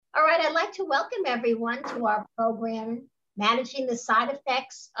right, I'd like to welcome everyone to our program, Managing the Side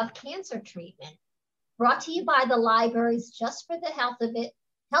Effects of Cancer Treatment, brought to you by the library's Just for the Health of It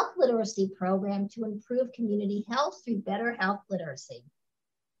Health Literacy Program to improve community health through better health literacy.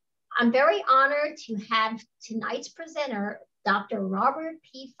 I'm very honored to have tonight's presenter, Dr. Robert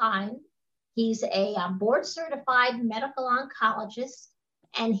P. Fine. He's a board-certified medical oncologist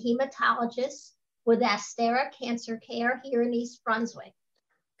and hematologist with Asterra Cancer Care here in East Brunswick.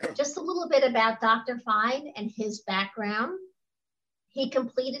 Just a little bit about Dr. Fine and his background. He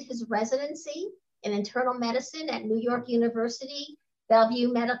completed his residency in internal medicine at New York University,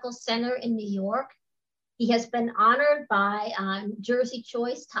 Bellevue Medical Center in New York. He has been honored by Jersey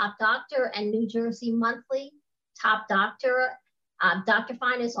Choice Top Doctor and New Jersey Monthly Top Doctor. Dr.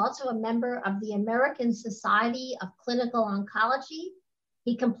 Fine is also a member of the American Society of Clinical Oncology.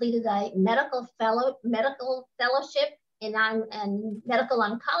 He completed a medical fellowship in medical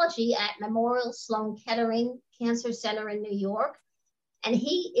oncology at Memorial Sloan Kettering Cancer Center in New York. And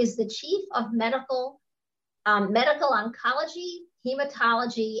he is the chief of medical oncology,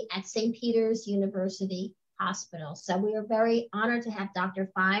 hematology at St. Peter's University Hospital. So we are very honored to have Dr.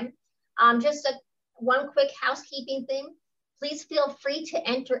 Fine. One quick housekeeping thing. Please feel free to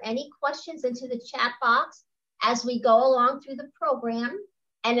enter any questions into the chat box as we go along through the program.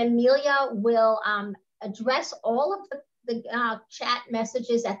 And Amelia will address all of the chat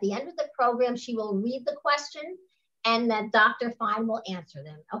messages at the end of the program. She will read the question and then Dr. Fine will answer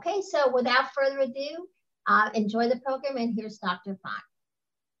them. Okay, so without further ado, enjoy the program, and here's Dr. Fine.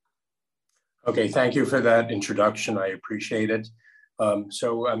 Okay, thank you for that introduction. I appreciate it.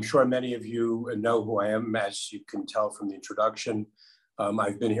 So I'm sure many of you know who I am, as you can tell from the introduction.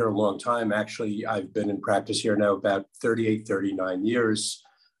 I've been here a long time. Actually, I've been in practice here now about 38, 39 years,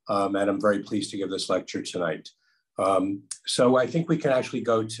 and I'm very pleased to give this lecture tonight. So I think we can actually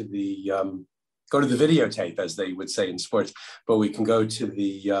go to the videotape, as they would say in sports, but we can go to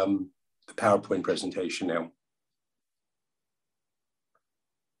the PowerPoint presentation now.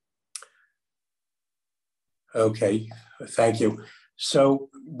 Okay, thank you. So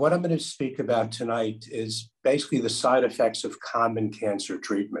what I'm going to speak about tonight is basically the side effects of common cancer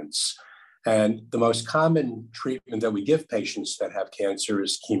treatments. And the most common treatment that we give patients that have cancer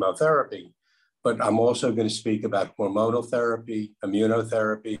is chemotherapy. But I'm also going to speak about hormonal therapy,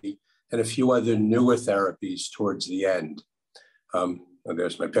 immunotherapy, and a few other newer therapies towards the end.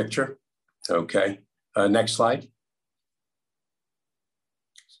 There's my picture. Okay, next slide.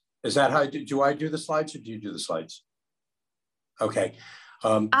 Is that how, do I do the slides or do you do the slides? Okay.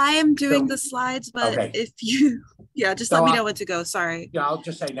 I am doing the slides, but okay. If you, just let me know when to go, sorry. Yeah, I'll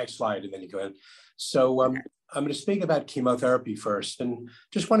just say next slide and then you go ahead. So I'm going to speak about chemotherapy first, and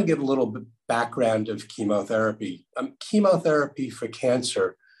just want to give a little bit background of chemotherapy. Chemotherapy for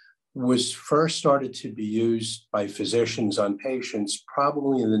cancer was first started to be used by physicians on patients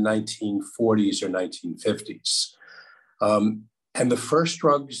probably in the 1940s or 1950s. And the first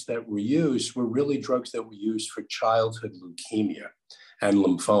drugs that were used were really drugs that were used for childhood leukemia and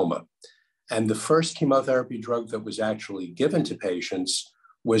lymphoma. And the first chemotherapy drug that was actually given to patients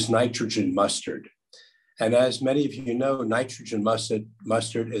was nitrogen mustard. And as many of you know, nitrogen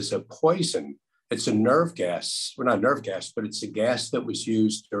mustard is a poison. It's a nerve gas, well, not nerve gas, but it's a gas that was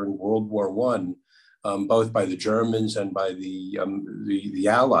used during World War I, both by the Germans and by the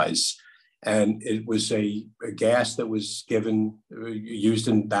Allies. And it was a gas that was used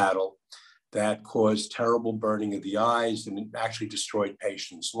in battle that caused terrible burning of the eyes, and it actually destroyed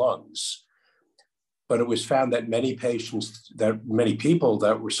patients' lungs. But it was found that many people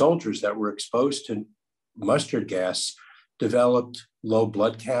that were soldiers that were exposed to mustard gas developed low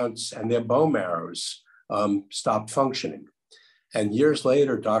blood counts and their bone marrows stopped functioning. And years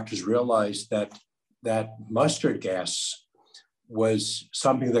later, doctors realized that mustard gas was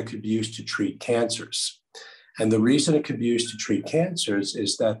something that could be used to treat cancers. And the reason it could be used to treat cancers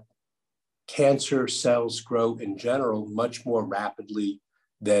is that cancer cells grow in general much more rapidly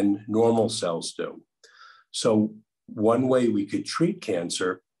than normal cells do. So one way we could treat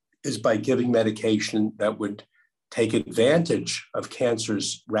cancer is by giving medication that would take advantage of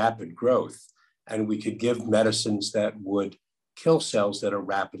cancer's rapid growth. And we could give medicines that would kill cells that are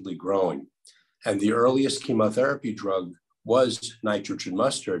rapidly growing. And the earliest chemotherapy drug was nitrogen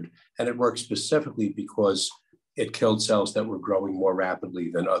mustard, and it worked specifically because it killed cells that were growing more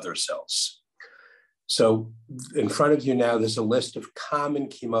rapidly than other cells. So in front of you now, there's a list of common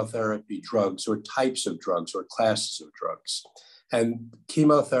chemotherapy drugs or types of drugs or classes of drugs. And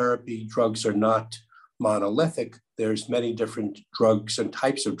chemotherapy drugs are not monolithic. There's many different drugs and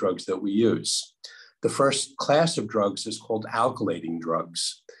types of drugs that we use. The first class of drugs is called alkylating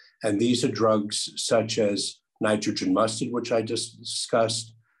drugs. And these are drugs such as nitrogen mustard, which I just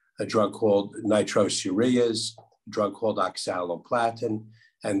discussed, a drug called nitrosoureas, a drug called oxaliplatin.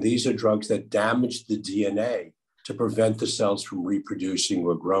 And these are drugs that damage the DNA to prevent the cells from reproducing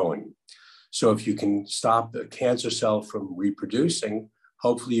or growing. So if you can stop a cancer cell from reproducing,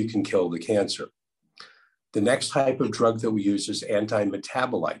 hopefully you can kill the cancer. The next type of drug that we use is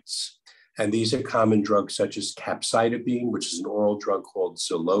antimetabolites. And these are common drugs such as capecitabine, which is an oral drug called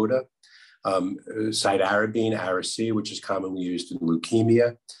Xeloda, cytarabine, Ara-C, which is commonly used in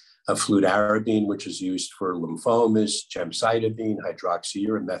leukemia, fludarabine, which is used for lymphomas, gemcitabine,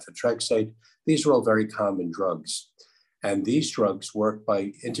 hydroxyurea, methotrexate. These are all very common drugs. And these drugs work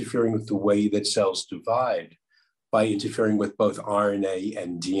by interfering with the way that cells divide, by interfering with both RNA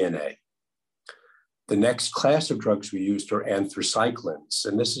and DNA. The next class of drugs we used are anthracyclines,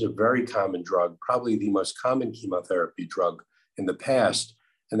 and this is a very common drug, probably the most common chemotherapy drug in the past,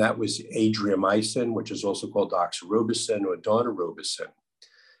 and that was adriamycin, which is also called doxorubicin or daunorubicin.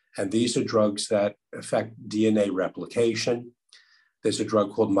 And these are drugs that affect DNA replication. There's a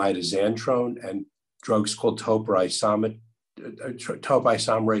drug called mitoxantrone and drugs called topoisomerase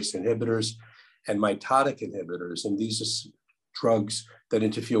inhibitors and mitotic inhibitors, and these are drugs that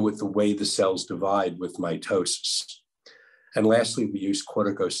interfere with the way the cells divide with mitosis. And lastly, we use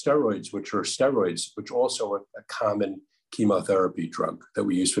corticosteroids, which are steroids, which also are a common chemotherapy drug that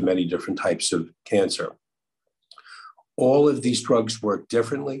we use for many different types of cancer. All of these drugs work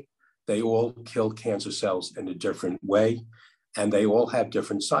differently. They all kill cancer cells in a different way, and they all have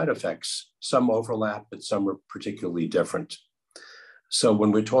different side effects. Some overlap, but some are particularly different. So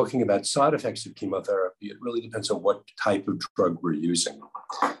when we're talking about side effects of chemotherapy, it really depends on what type of drug we're using.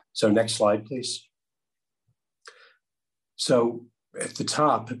 So next slide, please. So at the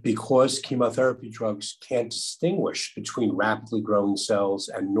top, because chemotherapy drugs can't distinguish between rapidly growing cells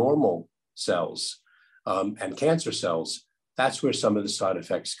and normal cells and cancer cells, that's where some of the side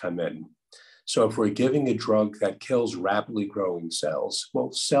effects come in. So if we're giving a drug that kills rapidly growing cells,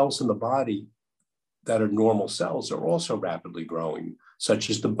 well, cells in the body that are normal cells are also rapidly growing,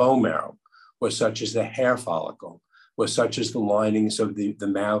 such as the bone marrow, or such as the hair follicle, or such as the linings of the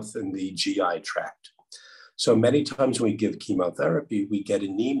mouth and the GI tract. So many times when we give chemotherapy, we get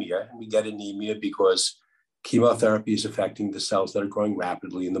anemia, and we get anemia because chemotherapy is affecting the cells that are growing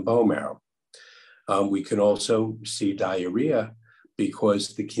rapidly in the bone marrow. We can also see diarrhea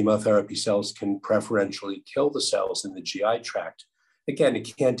because the chemotherapy cells can preferentially kill the cells in the GI tract. Again,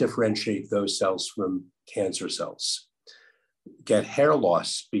 it can't differentiate those cells from cancer cells. Get hair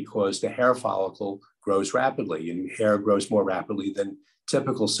loss because the hair follicle grows rapidly, and hair grows more rapidly than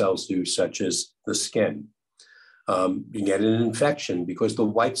typical cells do, such as the skin. You get an infection because the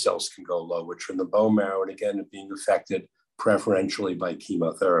white cells can go low, which are in the bone marrow, and again, being affected preferentially by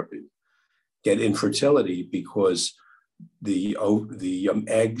chemotherapy. Get infertility because the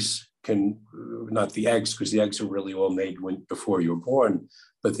eggs can, not the eggs, because the eggs are really all made before you're born,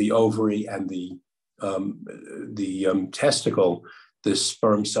 but the ovary and the testicle, the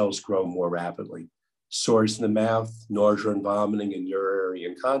sperm cells grow more rapidly. Sores in the mouth, nausea and vomiting, and urinary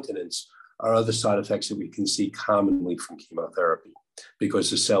incontinence are other side effects that we can see commonly from chemotherapy because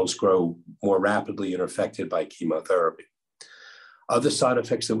the cells grow more rapidly and are affected by chemotherapy. Other side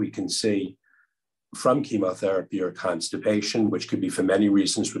effects that we can see from chemotherapy are constipation, which could be for many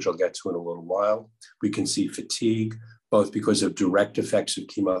reasons, which I'll get to in a little while. We can see fatigue, both because of direct effects of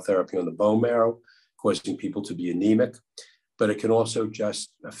chemotherapy on the bone marrow, causing people to be anemic, but it can also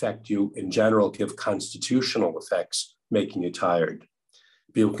just affect you in general, give constitutional effects, making you tired.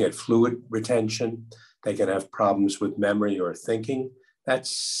 People can get fluid retention. They can have problems with memory or thinking. That's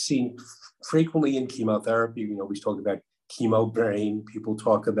seen frequently in chemotherapy. We always talk about chemo brain. People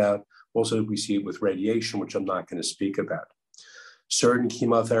talk about, also we see it with radiation, which I'm not going to speak about. Certain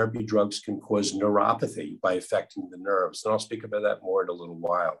chemotherapy drugs can cause neuropathy by affecting the nerves, and I'll speak about that more in a little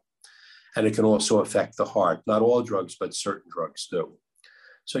while. And it can also affect the heart. Not all drugs, but certain drugs do.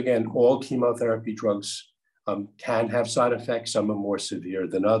 So again, all chemotherapy drugs can have side effects. Some are more severe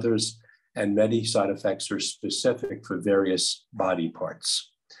than others, and many side effects are specific for various body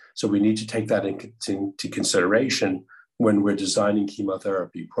parts. So we need to take that into consideration when we're designing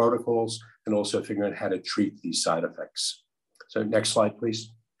chemotherapy protocols and also figuring out how to treat these side effects. So next slide,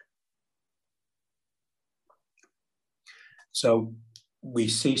 please. So we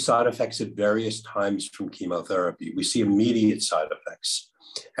see side effects at various times from chemotherapy. We see immediate side effects.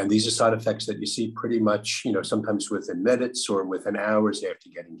 And these are side effects that you see pretty much, sometimes within minutes or within hours after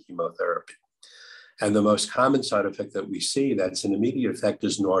getting chemotherapy. And the most common side effect that we see that's an immediate effect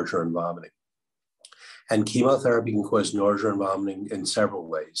is nausea and vomiting. And chemotherapy can cause nausea and vomiting in several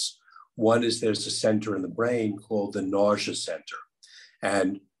ways. One is there's a center in the brain called the nausea center.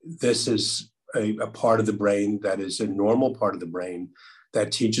 And this is a part of the brain that is a normal part of the brain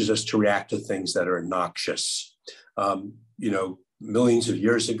that teaches us to react to things that are noxious. Millions of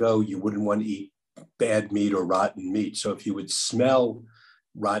years ago, you wouldn't want to eat bad meat or rotten meat. So if you would smell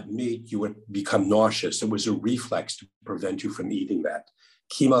rotten meat, you would become nauseous. It was a reflex to prevent you from eating that.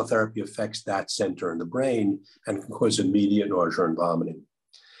 Chemotherapy affects that center in the brain and can cause immediate nausea and vomiting.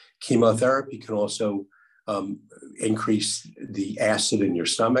 Chemotherapy can also increase the acid in your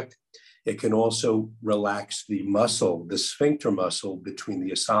stomach. It can also relax the muscle, the sphincter muscle between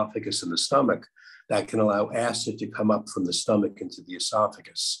the esophagus and the stomach that can allow acid to come up from the stomach into the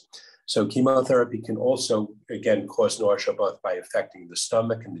esophagus. So chemotherapy can also, again, cause nausea both by affecting the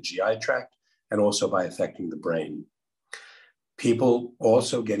stomach and the GI tract and also by affecting the brain. People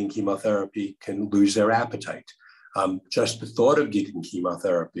also getting chemotherapy can lose their appetite. Just the thought of getting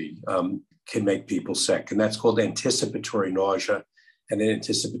chemotherapy can make people sick, and that's called anticipatory nausea and an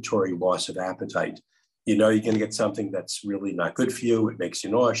anticipatory loss of appetite. You know you're going to get something that's really not good for you. It makes you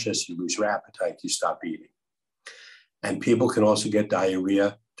nauseous. You lose your appetite. You stop eating. And people can also get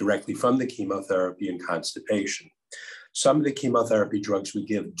diarrhea directly from the chemotherapy and constipation. Some of the chemotherapy drugs we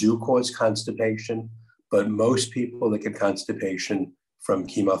give do cause constipation, but most people that get constipation from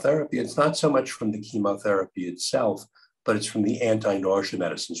chemotherapy, it's not so much from the chemotherapy itself, but it's from the anti-nausea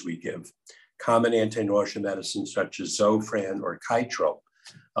medicines we give. Common anti-nausea medicines such as Zofran or Kytril,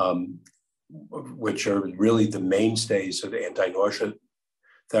 which are really the mainstays of anti-nausea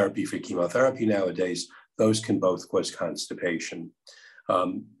therapy for chemotherapy nowadays, those can both cause constipation.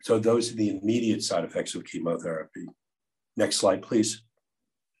 So those are the immediate side effects of chemotherapy. Next slide, please.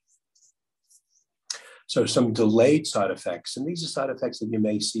 So some delayed side effects, and these are side effects that you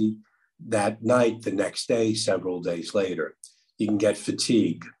may see that night, the next day, several days later. You can get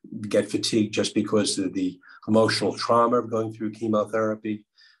fatigue. You get fatigue just because of the emotional trauma of going through chemotherapy,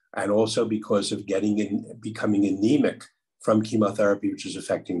 and also because of becoming anemic from chemotherapy, which is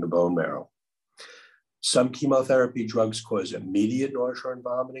affecting the bone marrow. Some chemotherapy drugs cause immediate nausea and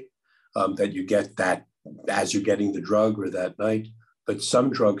vomiting, that you get that as you're getting the drug or that night. But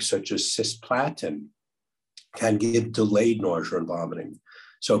some drugs, such as cisplatin, can give delayed nausea and vomiting.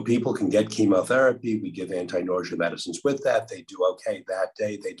 So people can get chemotherapy. We give anti-nausea medicines with that. They do okay that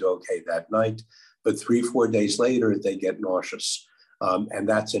day. They do okay that night. But 3-4 days later, they get nauseous. And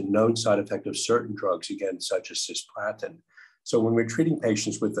that's a known side effect of certain drugs, again, such as cisplatin. So when we're treating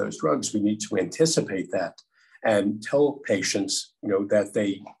patients with those drugs, we need to anticipate that and tell patients, that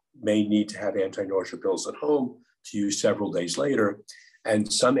they may need to have anti-nausea pills at home to use several days later.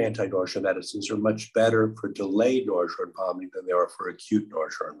 And some anti-nausea medicines are much better for delayed nausea and vomiting than they are for acute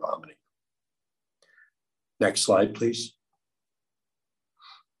nausea and vomiting. Next slide, please.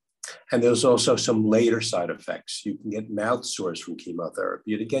 And there's also some later side effects. You can get mouth sores from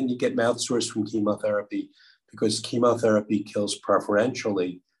chemotherapy. And again, you get mouth sores from chemotherapy because chemotherapy kills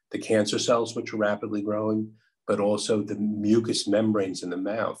preferentially the cancer cells, which are rapidly growing, but also the mucous membranes in the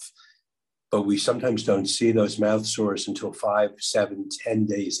mouth. But we sometimes don't see those mouth sores until 5, 7, 10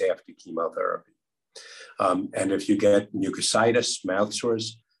 days after chemotherapy. And if you get mucositis, mouth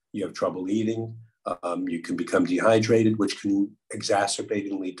sores, you have trouble eating, you can become dehydrated, which can exacerbate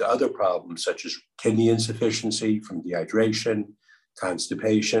and lead to other problems such as kidney insufficiency from dehydration,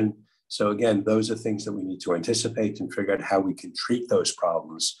 constipation. So again, those are things that we need to anticipate and figure out how we can treat those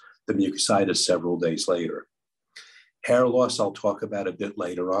problems, the mucositis, several days later. Hair loss, I'll talk about a bit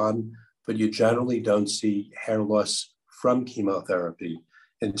later on, but you generally don't see hair loss from chemotherapy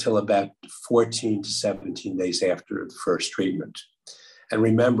until about 14 to 17 days after the first treatment. And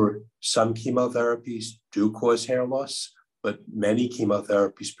remember, some chemotherapies do cause hair loss, but many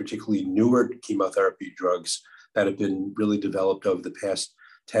chemotherapies, particularly newer chemotherapy drugs that have been really developed over the past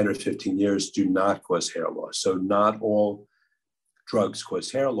 10 or 15 years, do not cause hair loss. So not all drugs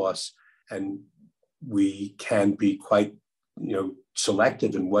cause hair loss, and we can be quite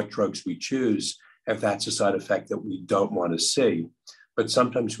selective in what drugs we choose if that's a side effect that we don't want to see. But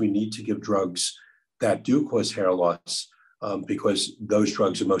sometimes we need to give drugs that do cause hair loss because those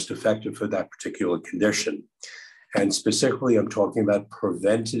drugs are most effective for that particular condition. And specifically, I'm talking about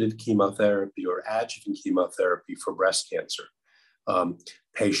preventative chemotherapy or adjuvant chemotherapy for breast cancer.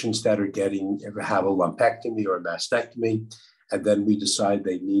 Patients that have a lumpectomy or a mastectomy, and then we decide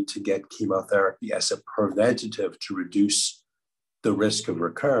they need to get chemotherapy as a preventative to reduce the risk of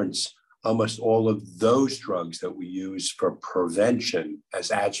recurrence. Almost all of those drugs that we use for prevention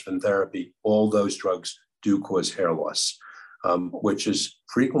as adjuvant therapy, all those drugs do cause hair loss, which is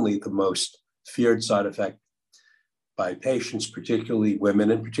frequently the most feared side effect by patients, particularly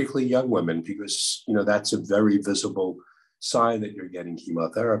women and particularly young women, because that's a very visible sign that you're getting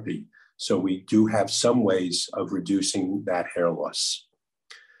chemotherapy. So we do have some ways of reducing that hair loss.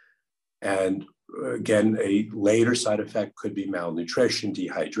 And again, a later side effect could be malnutrition,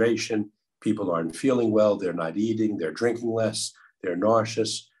 dehydration. People aren't feeling well, they're not eating, they're drinking less, they're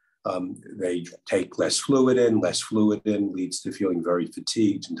nauseous. They take less fluid in leads to feeling very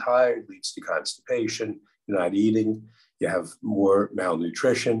fatigued and tired, leads to constipation, you're not eating, you have more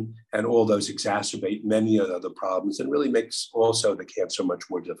malnutrition, and all those exacerbate many of the other problems and really makes also the cancer much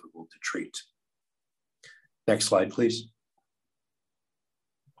more difficult to treat. Next slide, please.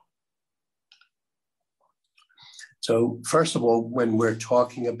 So first of all, when we're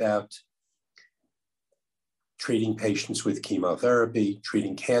talking about treating patients with chemotherapy,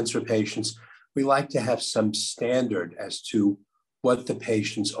 treating cancer patients, we like to have some standard as to what the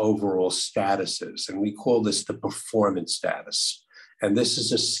patient's overall status is. And we call this the performance status. And this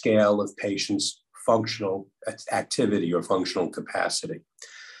is a scale of patients' functional activity or functional capacity.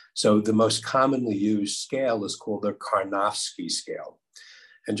 So the most commonly used scale is called the Karnofsky scale.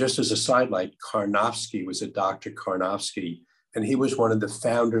 And just as a sidelight, Karnofsky was a Dr. Karnofsky, and he was one of the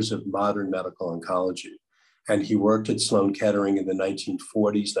founders of modern medical oncology. And he worked at Sloan Kettering in the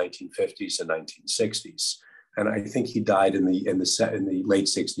 1940s, 1950s, and 1960s. And I think he died in the late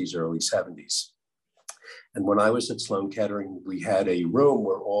 60s, early 70s. And when I was at Sloan Kettering, we had a room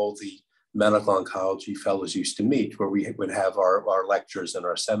where all the medical oncology fellows used to meet, where we would have our lectures and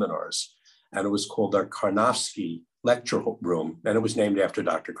our seminars. And it was called our Karnofsky lecture room, and it was named after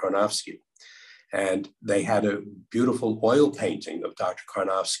Dr. Karnofsky. And they had a beautiful oil painting of Dr.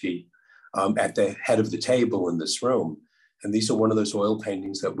 Karnofsky at the head of the table in this room. And these are one of those oil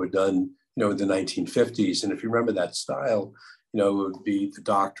paintings that were done, in the 1950s. And if you remember that style, it would be the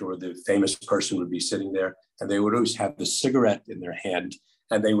doctor or the famous person would be sitting there, and they would always have the cigarette in their hand,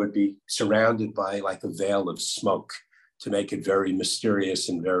 and they would be surrounded by like a veil of smoke to make it very mysterious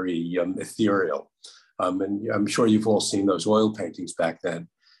and very ethereal. And I'm sure you've all seen those oil paintings back then.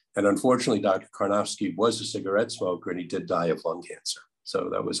 And unfortunately, Dr. Karnofsky was a cigarette smoker, and he did die of lung cancer. So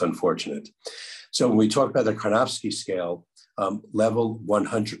that was unfortunate. So when we talk about the Karnofsky scale, level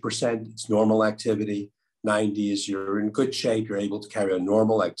 100%, it's normal activity. 90 is you're in good shape, you're able to carry on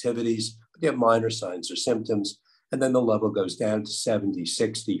normal activities, but you have minor signs or symptoms. And then the level goes down to 70,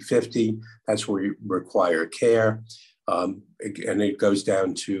 60, 50. That's where you require care. And it goes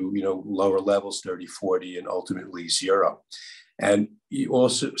down to, lower levels, 30, 40, and ultimately 0. And you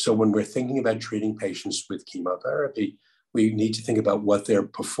also, so when we're thinking about treating patients with chemotherapy, we need to think about what their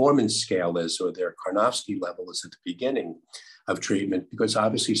performance scale is, or their Karnofsky level is at the beginning of treatment, because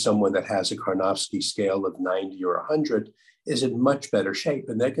obviously someone that has a Karnofsky scale of 90 or 100 is in much better shape,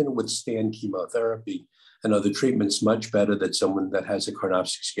 and they're going to withstand chemotherapy and other treatments much better than someone that has a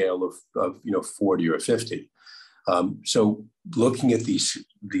Karnofsky scale of 40 or 50. So looking at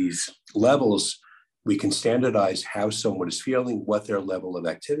these levels, we can standardize how someone is feeling, what their level of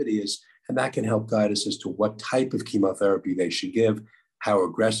activity is, and that can help guide us as to what type of chemotherapy they should give, how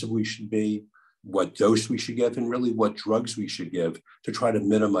aggressive we should be, what dose we should give, and really what drugs we should give to try to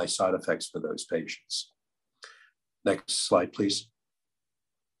minimize side effects for those patients. Next slide, please.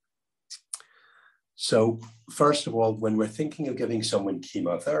 So first of all, when we're thinking of giving someone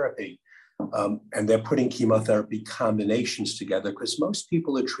chemotherapy, and they're putting chemotherapy combinations together, because most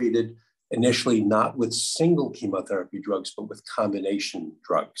people are treated initially not with single chemotherapy drugs, but with combination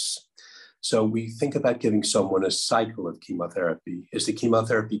drugs. So we think about giving someone a cycle of chemotherapy. Is the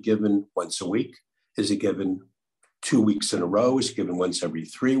chemotherapy given once a week? Is it given 2 weeks in a row? Is it given once every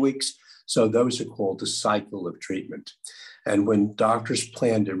 3 weeks? So those are called a cycle of treatment. And when doctors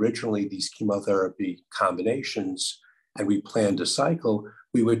planned originally these chemotherapy combinations, and we planned a cycle,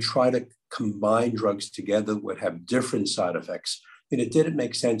 we would try to combine drugs together that would have different side effects. And it didn't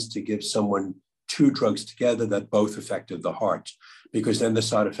make sense to give someone 2 drugs together that both affected the heart, because then the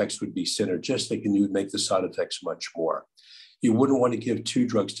side effects would be synergistic and you would make the side effects much more. You wouldn't want to give 2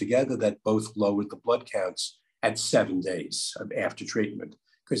 drugs together that both lowered the blood counts at 7 days after treatment,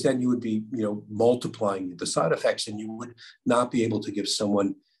 because then you would be, multiplying the side effects, and you would not be able to give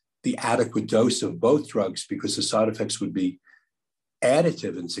someone the adequate dose of both drugs, because the side effects would be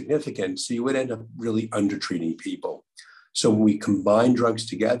additive and significant. So you would end up really undertreating people. So when we combine drugs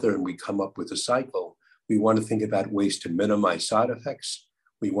together and we come up with a cycle, we want to think about ways to minimize side effects.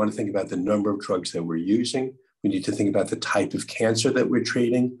 We want to think about the number of drugs that we're using. We need to think about the type of cancer that we're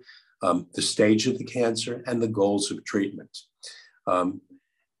treating, the stage of the cancer, and the goals of treatment.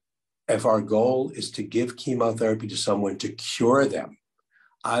 If our goal is to give chemotherapy to someone to cure them,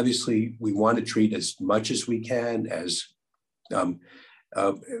 Obviously, we want to treat as much as we can, as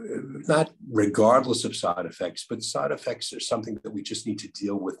not regardless of side effects, but side effects are something that we just need to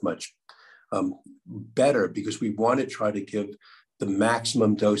deal with much better, because we want to try to give the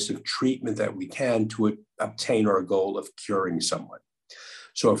maximum dose of treatment that we can to obtain our goal of curing someone.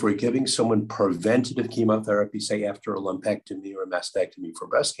 So if we're giving someone preventative chemotherapy, say after a lumpectomy or a mastectomy for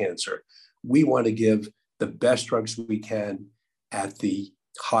breast cancer, we want to give the best drugs we can at the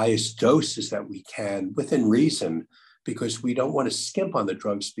highest doses that we can within reason, because we don't want to skimp on the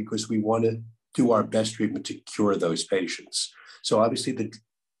drugs, because we want to do our best treatment to cure those patients. So obviously the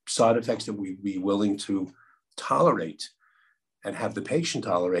side effects that we'd be willing to tolerate and have the patient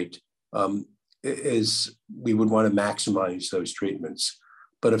tolerate is we would want to maximize those treatments.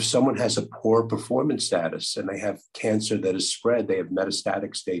 But if someone has a poor performance status and they have cancer that is spread, they have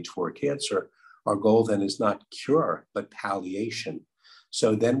metastatic stage 4 cancer, our goal then is not cure, but palliation.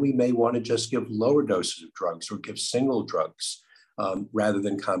 So then we may want to just give lower doses of drugs or give single drugs rather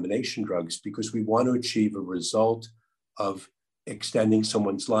than combination drugs, because we want to achieve a result of extending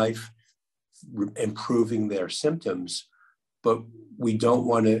someone's life, improving their symptoms, but we don't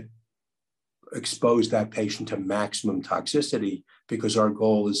want to expose that patient to maximum toxicity, because our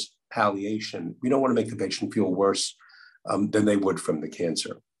goal is palliation. We don't want to make the patient feel worse than they would from the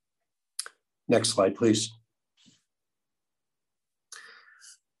cancer. Next slide, please.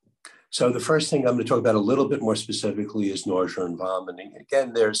 So the first thing I'm going to talk about a little bit more specifically is nausea and vomiting.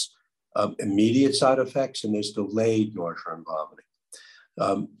 Again, there's immediate side effects and there's delayed nausea and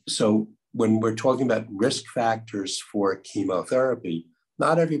vomiting. So when we're talking about risk factors for chemotherapy,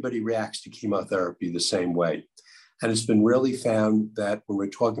 not everybody reacts to chemotherapy the same way. And it's been really found that when we're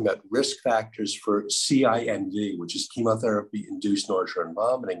talking about risk factors for CINV, which is chemotherapy-induced nausea and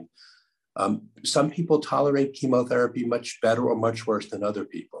vomiting, some people tolerate chemotherapy much better or much worse than other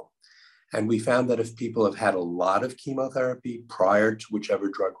people. And we found that if people have had a lot of chemotherapy prior to whichever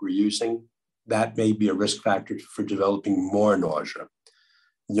drug we're using, that may be a risk factor for developing more nausea.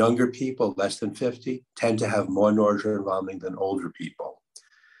 Younger people, less than 50, tend to have more nausea and vomiting than older people.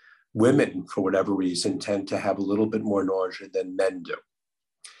 Women, for whatever reason, tend to have a little bit more nausea than men do.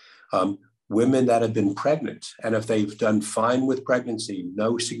 Women that have been pregnant, and if they've done fine with pregnancy,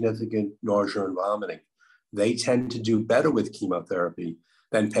 no significant nausea and vomiting, they tend to do better with chemotherapy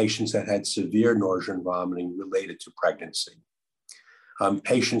than patients that had severe nausea and vomiting related to pregnancy.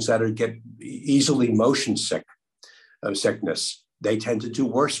 Patients that get easily motion sickness, they tend to do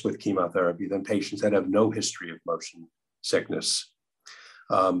worse with chemotherapy than patients that have no history of motion sickness.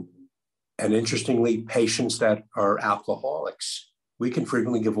 And interestingly, patients that are alcoholics, we can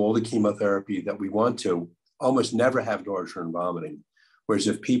frequently give all the chemotherapy that we want to, almost never have nausea and vomiting. Whereas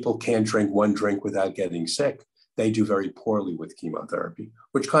if people can't drink one drink without getting sick, they do very poorly with chemotherapy,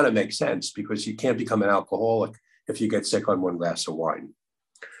 which kind of makes sense because you can't become an alcoholic if you get sick on one glass of wine.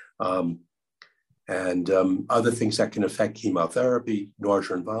 Other things that can affect chemotherapy,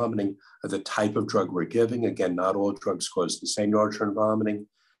 nausea and vomiting, are the type of drug we're giving. Again, not all drugs cause the same nausea and vomiting,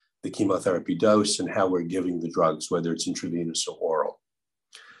 the chemotherapy dose, and how we're giving the drugs, whether it's intravenous or oral.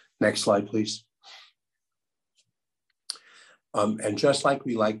 Next slide, please. And just like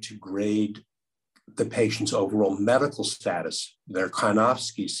we like to grade the patient's overall medical status, their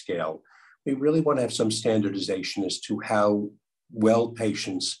Karnofsky scale, we really want to have some standardization as to how well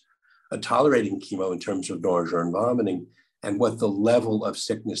patients are tolerating chemo in terms of nausea and vomiting and what the level of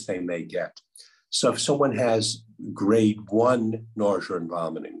sickness they may get. So if someone has grade 1 nausea and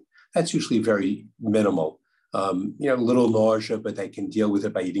vomiting, that's usually very minimal. Little nausea, but they can deal with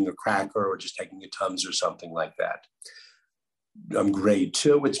it by eating a cracker or just taking a Tums or something like that. Grade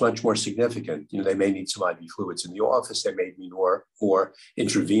 2, it's much more significant. They may need some IV fluids in the office. They may need more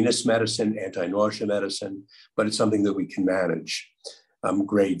intravenous medicine, anti-nausea medicine, but it's something that we can manage.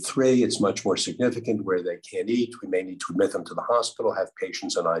 Grade 3, it's much more significant where they can't eat. We may need to admit them to the hospital, have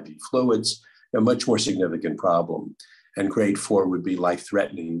patients on IV fluids, a much more significant problem. And grade 4 would be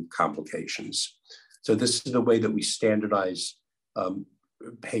life-threatening complications. So this is the way that we standardize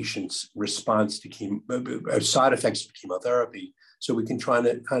patients' response to side effects of chemotherapy, so we can try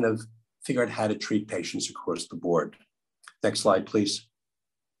to kind of figure out how to treat patients across the board. Next slide, please.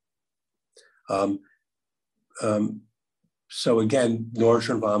 So again,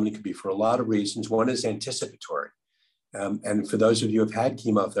 nausea and vomiting can be for a lot of reasons. One is anticipatory. And for those of you who have had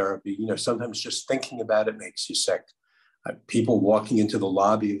chemotherapy, sometimes just thinking about it makes you sick. People walking into the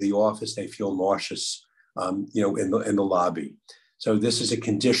lobby of the office, they feel nauseous, in the lobby. So this is a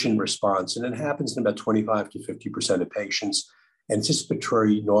conditioned response, and it happens in about 25 to 50% of patients.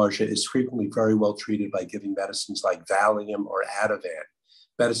 Anticipatory nausea is frequently very well treated by giving medicines like Valium or Ativan.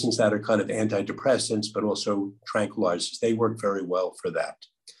 medicines that are kind of antidepressants, but also tranquilizers. They work very well for that.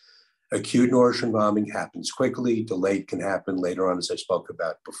 Acute nausea and vomiting happens quickly. Delayed can happen later on, as I spoke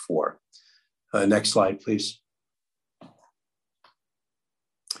about before. Next slide, please.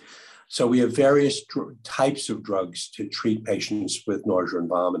 So we have various types of drugs to treat patients with nausea and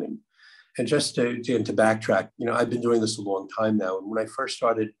vomiting. And just to backtrack, I've been doing this a long time now. And when I first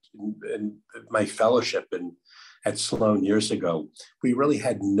started in my fellowship at Sloan years ago, we really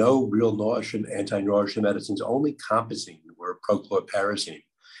had no real nausea, anti-nausea medicines, only Compazine or prochlorperazine.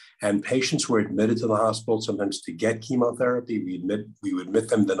 And patients were admitted to the hospital sometimes to get chemotherapy. We would admit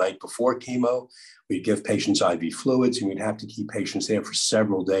them the night before chemo. We'd give patients IV fluids, and we'd have to keep patients there for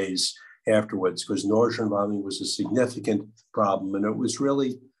several days afterwards because nausea and vomiting was a significant problem. And it was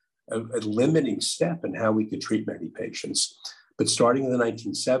really a limiting step in how we could treat many patients. But starting in the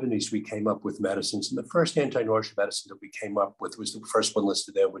 1970s, we came up with medicines. And the first anti-nausea medicine that we came up with was the first one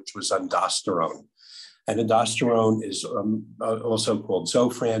listed there, which was aldosterone. And aldosterone is also called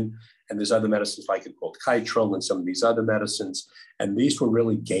Zofran, and there's other medicines like it called Kytril and some of these other medicines. And these were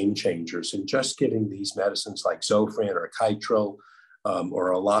really game changers. And just giving these medicines like Zofran or Kytril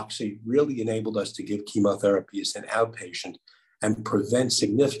or Aloxi really enabled us to give chemotherapy as an outpatient and prevent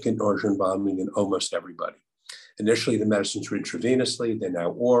significant nausea and vomiting in almost everybody. Initially, the medicines were intravenously. They're now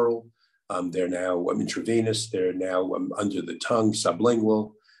oral. They're now intravenous. They're now under the tongue,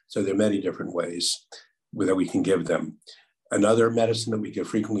 sublingual. So there are many different ways that we can give them. Another medicine that we give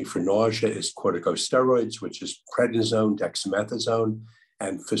frequently for nausea is corticosteroids, which is prednisone, dexamethasone.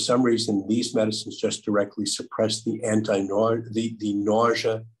 And for some reason, these medicines just directly suppress the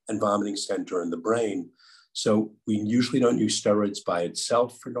nausea and vomiting center in the brain. So we usually don't use steroids by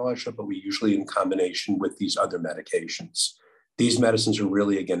itself for nausea, but we usually in combination with these other medications. These medicines are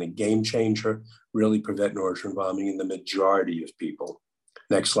really, again, a game changer, really prevent nausea and vomiting in the majority of people.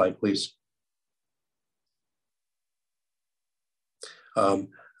 Next slide, please.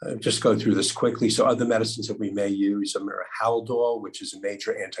 Just go through this quickly. So other medicines that we may use are Haldol, which is a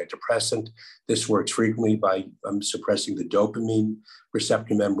major antidepressant. This works frequently by suppressing the dopamine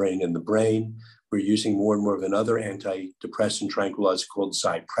receptor membrane in the brain. We're using more and more of another antidepressant tranquilizer called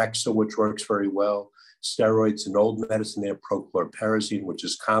Zyprexa, which works very well. Steroids, an old medicine there, prochlorperazine, which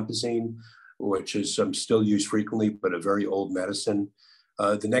is Compazine, which is still used frequently, but a very old medicine.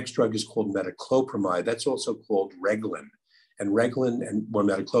 The next drug is called metoclopramide. That's also called Reglan. And Reglan or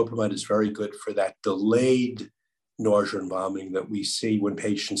metoclopramide is very good for that delayed nausea and vomiting that we see when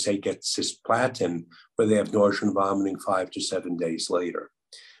patients, say, get cisplatin, where they have nausea and vomiting 5 to 7 days later.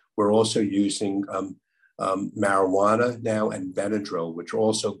 We're also using marijuana now and Benadryl, which are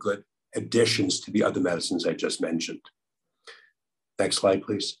also good additions to the other medicines I just mentioned. Next slide,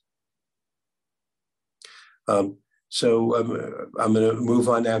 please. I'm going to move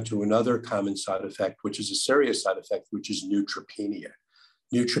on now to another common side effect, which is a serious side effect, which is neutropenia.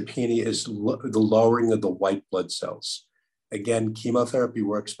 Neutropenia is the lowering of the white blood cells. Again, chemotherapy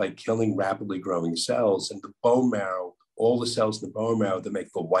works by killing rapidly growing cells, and the bone marrow, all the cells in the bone marrow that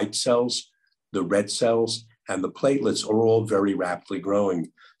make the white cells, the red cells, and the platelets are all very rapidly growing.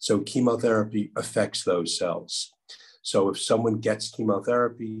 So chemotherapy affects those cells. So if someone gets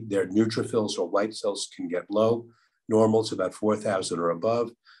chemotherapy, their neutrophils or white cells can get low. Normal is about 4,000 or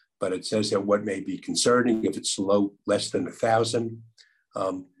above, but it says that what may be concerning, if it's low, less than 1,000,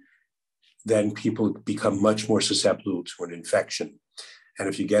 then people become much more susceptible to an infection. And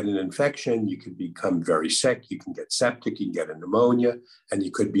if you get an infection, you can become very sick, you can get septic, you can get a pneumonia, and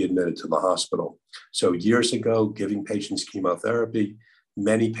you could be admitted to the hospital. So years ago, giving patients chemotherapy,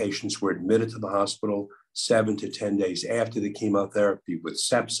 many patients were admitted to the hospital 7 to 10 days after the chemotherapy with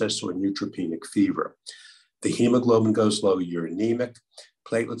sepsis or neutropenic fever. The hemoglobin goes low, you're anemic.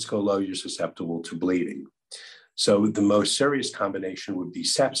 Platelets go low, you're susceptible to bleeding. So the most serious combination would be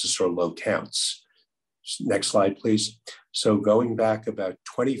sepsis or low counts. Next slide, please. So going back about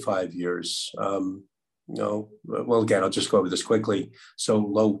 25 years, well, again, I'll just go over this quickly. So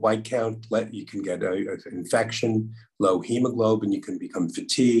low white count, you can get an infection. Low hemoglobin, you can become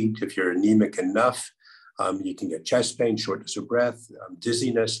fatigued. If you're anemic enough, you can get chest pain, shortness of breath,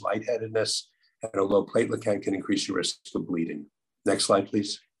 dizziness, lightheadedness, and a low platelet count can increase your risk of bleeding. Next slide,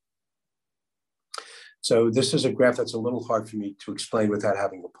 please. So this is a graph that's a little hard for me to explain without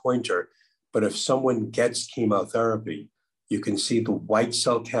having a pointer, but if someone gets chemotherapy, you can see the white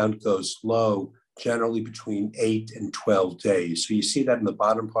cell count goes low, generally between 8 and 12 days. So you see that in the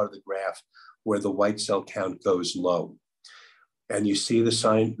bottom part of the graph where the white cell count goes low. And you see the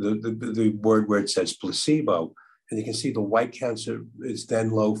sign, the word where it says placebo, and you can see the white count is then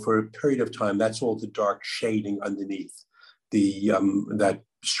low for a period of time. That's all the dark shading underneath that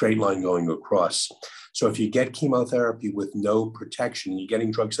straight line going across. So if you get chemotherapy with no protection, you're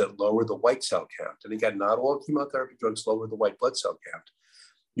getting drugs that lower the white cell count. And again, not all chemotherapy drugs lower the white blood cell count.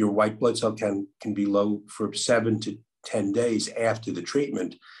 Your white blood cell count can be low for 7 to 10 days after the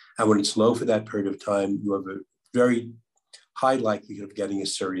treatment. And when it's low for that period of time, you have a very high likelihood of getting a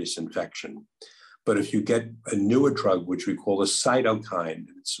serious infection. But if you get a newer drug, which we call a cytokine,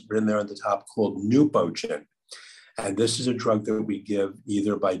 it's written there on the top called Neupogen. And this is a drug that we give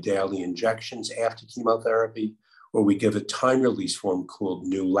either by daily injections after chemotherapy, or we give a time release form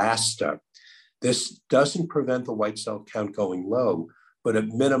called Neulasta. This doesn't prevent the white cell count going low, but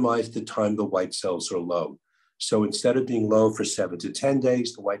it minimizes the time the white cells are low. So instead of being low for 7 to 10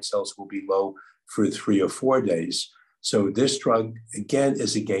 days, the white cells will be low for 3 or 4 days. So this drug, again,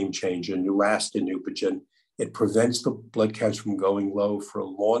 is a game changer. Neulasta, Neupogen, it prevents the blood counts from going low for a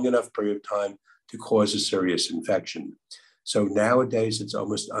long enough period of time to cause a serious infection. So nowadays, it's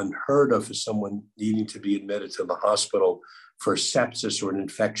almost unheard of for someone needing to be admitted to the hospital for sepsis or an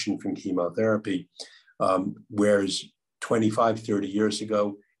infection from chemotherapy, whereas 25, 30 years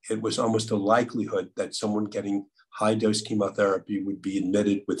ago, it was almost a likelihood that someone getting high-dose chemotherapy would be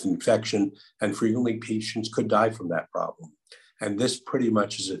admitted with infection, and frequently patients could die from that problem. And this pretty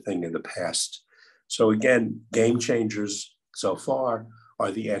much is a thing of the past. So again, game changers so far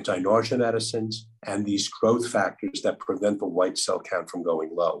are the anti-nausea medicines and these growth factors that prevent the white cell count from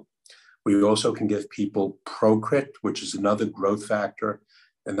going low. We also can give people Procrit, which is another growth factor,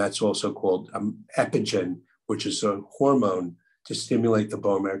 and that's also called Epigen, which is a hormone to stimulate the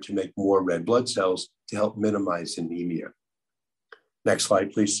bone marrow to make more red blood cells to help minimize anemia. Next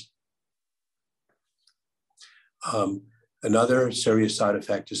slide, please. Another serious side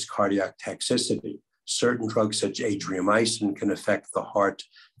effect is cardiac toxicity. Certain drugs such as adriamycin can affect the heart,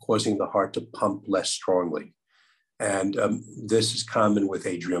 causing the heart to pump less strongly. And this is common with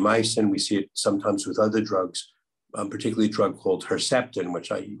adriamycin. We see it sometimes with other drugs, particularly a drug called Herceptin,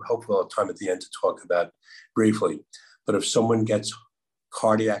 which I hope we'll have time at the end to talk about briefly. But if someone gets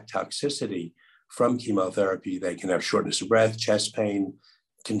cardiac toxicity from chemotherapy, they can have shortness of breath, chest pain,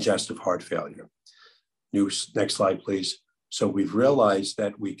 congestive heart failure. Next slide, please. So we've realized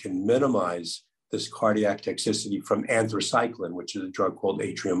that we can minimize this cardiac toxicity from anthracycline, which is a drug called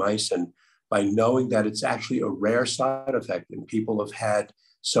adriamycin, by knowing that it's actually a rare side effect, and people have had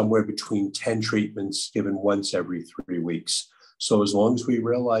somewhere between 10 treatments given once every 3 weeks. So as long as we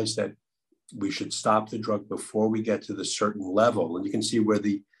realize that we should stop the drug before we get to the certain level, and you can see where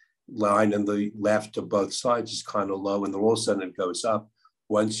the line on the left of both sides is kind of low, and then all of a sudden it goes up.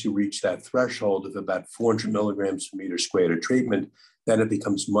 Once you reach that threshold of about 400 milligrams per meter squared of treatment, then it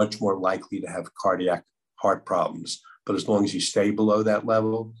becomes much more likely to have cardiac heart problems. But as long as you stay below that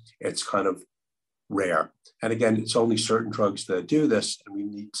level, it's kind of rare. And again, it's only certain drugs that do this, and we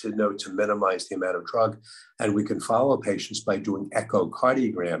need to know to minimize the amount of drug. And we can follow patients by doing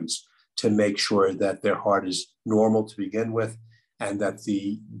echocardiograms to make sure that their heart is normal to begin with, and that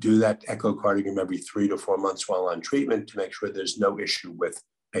do that echocardiogram every 3 to 4 months while on treatment to make sure there's no issue with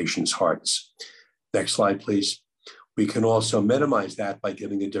patients' hearts. Next slide, please. We can also minimize that by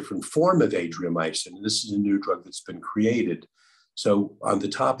giving a different form of adriamycin. This is a new drug that's been created. So on the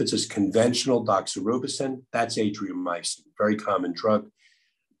top, it says conventional doxorubicin. That's adriamycin, very common drug.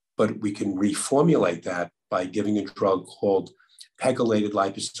 But we can reformulate that by giving a drug called pegylated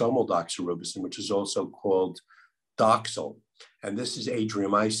liposomal doxorubicin, which is also called Doxil. And this is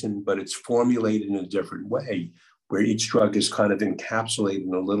adriamycin, but it's formulated in a different way, where each drug is kind of encapsulated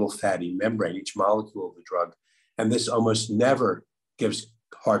in a little fatty membrane, each molecule of the drug. And this almost never gives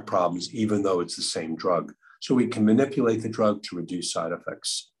heart problems, even though it's the same drug. So we can manipulate the drug to reduce side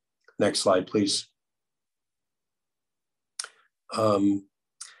effects. Next slide, please.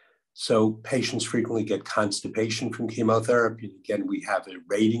 So patients frequently get constipation from chemotherapy. Again, we have a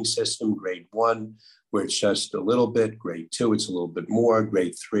rating system, grade 1, where it's just a little bit, grade 2, it's a little bit more,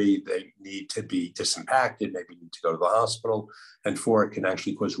 grade 3, they need to be disimpacted, maybe need to go to the hospital, and 4, it can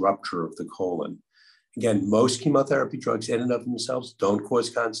actually cause rupture of the colon. Again, most chemotherapy drugs in and of themselves don't cause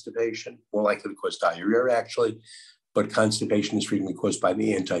constipation, more likely to cause diarrhea actually, but constipation is frequently caused by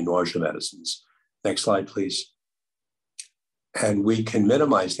the anti-nausea medicines. Next slide, please. And we can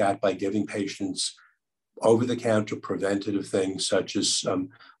minimize that by giving patients over-the-counter preventative things such as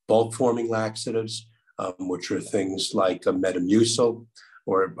bulk-forming laxatives, which are things like Metamucil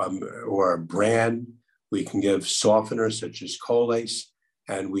or Bran. We can give softeners such as Colace,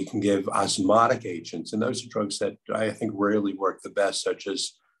 and we can give osmotic agents. And those are drugs that I think rarely work the best, such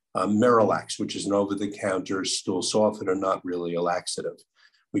as Miralax, which is an over-the-counter stool softener, not really a laxative.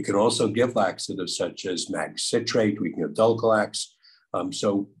 We can also give laxatives such as mag citrate, we can give Dulcolax,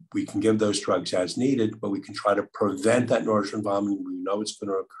 So we can give those drugs as needed, but we can try to prevent that nausea vomiting. We know it's going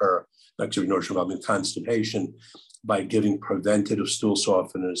to occur, actually nausea vomiting, constipation, by giving preventative stool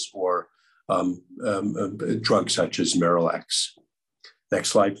softeners or drugs such as Miralax. Next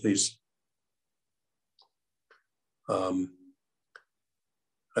slide, please. I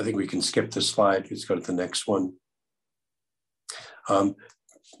think we can skip this slide. Let's go to the next one.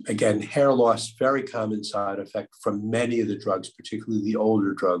 Again, hair loss, very common side effect from many of the drugs, particularly the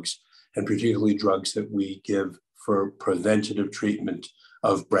older drugs, and particularly drugs that we give for preventative treatment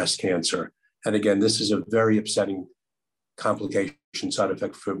of breast cancer. And again, this is a very upsetting complication side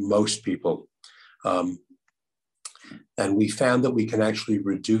effect for most people. And we found that we can actually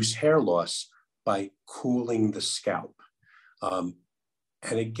reduce hair loss by cooling the scalp.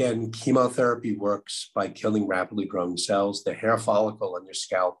 And again, chemotherapy works by killing rapidly growing cells. The hair follicle on your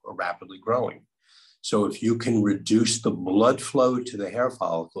scalp are rapidly growing. So if you can reduce the blood flow to the hair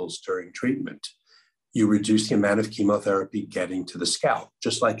follicles during treatment, you reduce the amount of chemotherapy getting to the scalp.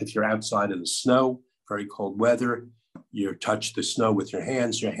 Just like if you're outside in the snow, very cold weather, you touch the snow with your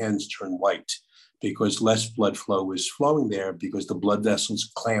hands turn white because less blood flow is flowing there because the blood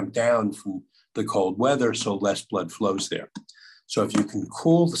vessels clamp down from the cold weather, so less blood flows there. So if you can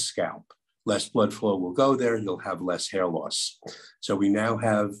cool the scalp, less blood flow will go there, you'll have less hair loss. So we now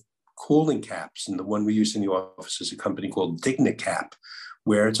have cooling caps, and the one we use in the office is a company called DignaCap,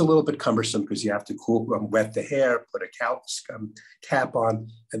 where it's a little bit cumbersome because you have to wet the hair, put a cap on,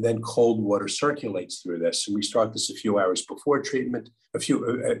 and then cold water circulates through this. And we start this a few hours before treatment, a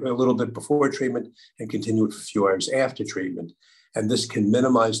little bit before treatment, and continue it for a few hours after treatment. And this can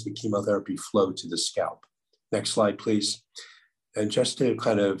minimize the chemotherapy flow to the scalp. Next slide, please. And just to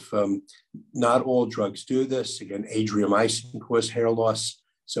kind of, not all drugs do this. Again, adriamycin causes hair loss.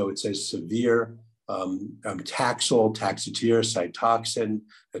 So it says severe, Taxol, Taxotere, Cytoxan,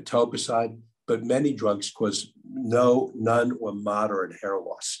 etoposide, but many drugs cause none or moderate hair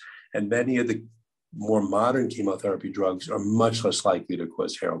loss. And many of the more modern chemotherapy drugs are much less likely to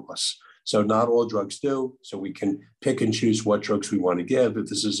cause hair loss. So not all drugs do. So we can pick and choose what drugs we want to give if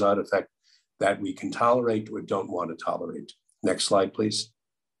this is a side effect that we can tolerate or don't want to tolerate. Next slide, please.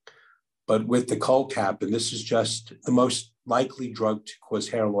 But with the cold cap, and this is just the most likely drug to cause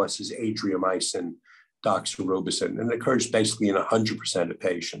hair loss is adriamycin, doxorubicin, and it occurs basically in 100% of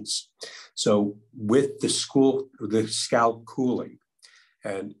patients. So with the scalp cooling,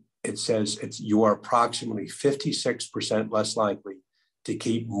 and it says you are approximately 56% less likely to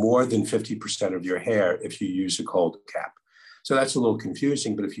keep more than 50% of your hair if you use a cold cap. So that's a little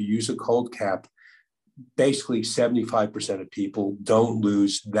confusing, but if you use a cold cap, basically 75% of people don't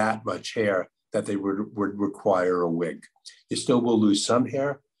lose that much hair that they would require a wig. You still will lose some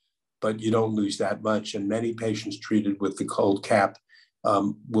hair, but you don't lose that much. And many patients treated with the cold cap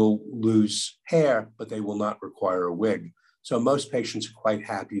will lose hair, but they will not require a wig. So most patients are quite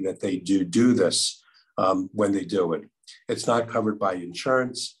happy that they do this when they do it. It's not covered by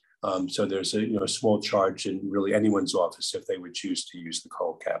insurance. So there's a small charge in really anyone's office if they would choose to use the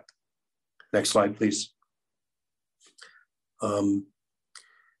cold cap. Next slide, please.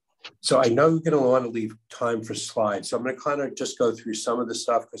 So I know you're going to want to leave time for slides. So I'm going to kind of just go through some of the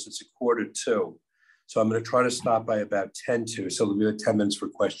stuff because it's 1:45. So I'm going to try to stop by about 10:02. So there'll be 10 minutes for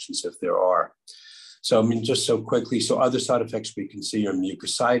questions if there are. So just so quickly, so other side effects we can see are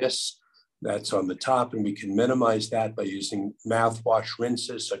mucositis. That's on the top, and we can minimize that by using mouthwash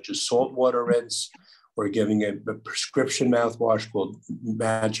rinses such as saltwater rinse, or giving a prescription mouthwash called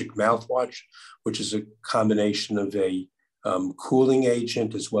Magic Mouthwash, which is a combination of a cooling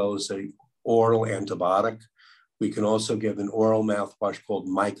agent as well as an oral antibiotic. We can also give an oral mouthwash called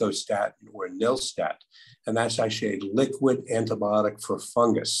Mycostatin or Nilstat, and that's actually a liquid antibiotic for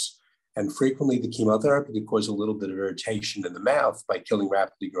fungus. And frequently the chemotherapy can cause a little bit of irritation in the mouth by killing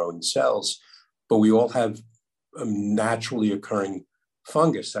rapidly growing cells, but we all have a naturally occurring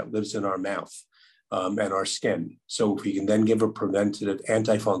fungus that lives in our mouth. And our skin. So if we can then give a preventative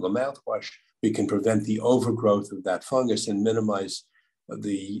antifungal mouthwash, we can prevent the overgrowth of that fungus and minimize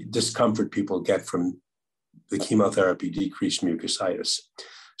the discomfort people get from the chemotherapy, decreased mucositis.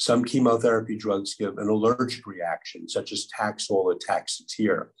 Some chemotherapy drugs give an allergic reaction, such as Taxol or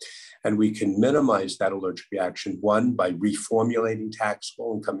Taxotere. And we can minimize that allergic reaction, one, by reformulating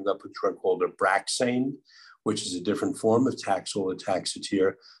Taxol and coming up with a drug called Abraxane, which is a different form of Taxol or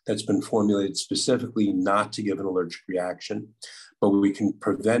Taxotere that's been formulated specifically not to give an allergic reaction. But we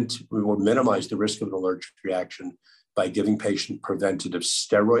will minimize the risk of an allergic reaction by giving patient preventative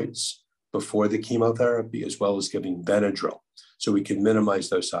steroids before the chemotherapy, as well as giving Benadryl. So we can minimize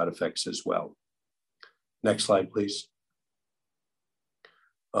those side effects as well. Next slide, please.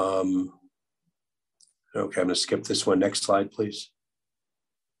 Okay, I'm going to skip this one. Next slide, please.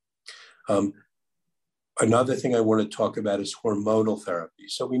 Another thing I want to talk about is hormonal therapy.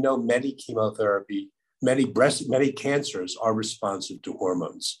 So we know many cancers are responsive to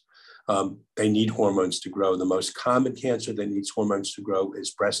hormones. They need hormones to grow. The most common cancer that needs hormones to grow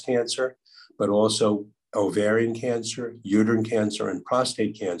is breast cancer, but also ovarian cancer, uterine cancer, and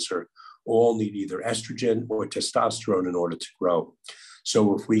prostate cancer all need either estrogen or testosterone in order to grow.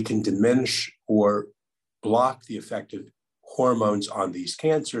 So if we can diminish or block the effect of hormones on these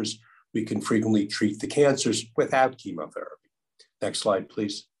cancers, we can frequently treat the cancers without chemotherapy. Next slide,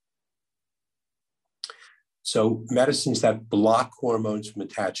 please. So medicines that block hormones from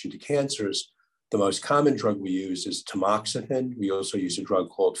attaching to cancers, the most common drug we use is tamoxifen. We also use a drug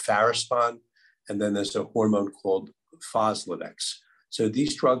called Farispan, and then there's a hormone called Foslodex. So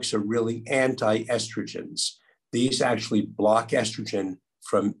these drugs are really anti-estrogens. These actually block estrogen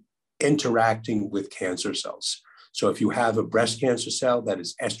from interacting with cancer cells. So if you have a breast cancer cell that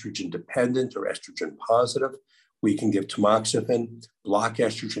is estrogen dependent or estrogen positive, we can give tamoxifen, block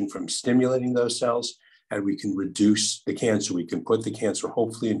estrogen from stimulating those cells, and we can reduce the cancer. We can put the cancer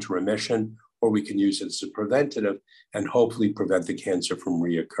hopefully into remission, or we can use it as a preventative and hopefully prevent the cancer from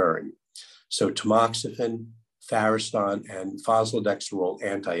reoccurring. So tamoxifen, Farispan, and Foslodex are all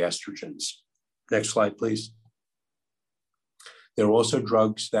anti-estrogens. Next slide, please. There are also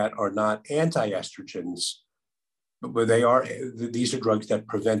drugs that are not anti-estrogens, but these are drugs that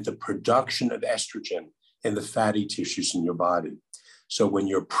prevent the production of estrogen in the fatty tissues in your body. So when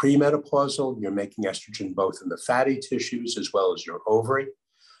you're premenopausal, you're making estrogen both in the fatty tissues as well as your ovary.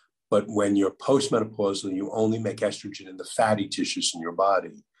 But when you're postmenopausal, you only make estrogen in the fatty tissues in your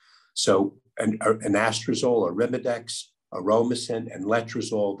body. So an anastrozole, Arimidex, Aromacin, and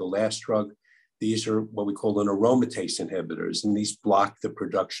letrozole, the last drug, these are what we call an aromatase inhibitors, and these block the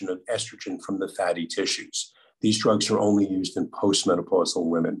production of estrogen from the fatty tissues. These drugs are only used in postmenopausal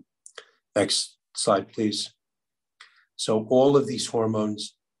women. Next slide, please. So all of these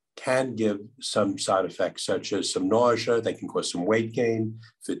hormones can give some side effects, such as some nausea. They can cause some weight gain,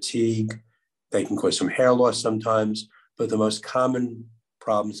 fatigue. They can cause some hair loss sometimes. But the most common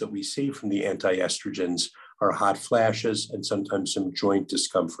problems that we see from the anti-estrogens are hot flashes and sometimes some joint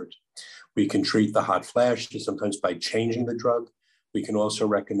discomfort. We can treat the hot flashes sometimes by changing the drug. We can also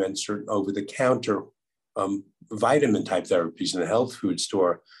recommend certain over-the-counter vitamin type therapies in the health food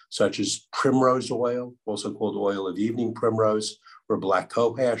store, such as primrose oil, also called oil of evening primrose, or black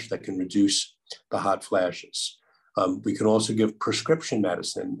cohosh that can reduce the hot flashes. We can also give prescription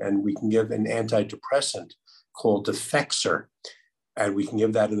medicine, and we can give an antidepressant called Effexor, and we can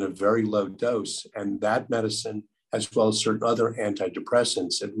give that in a very low dose. And that medicine, as well as certain other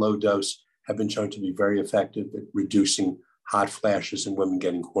antidepressants at low dose, have been shown to be very effective at reducing hot flashes in women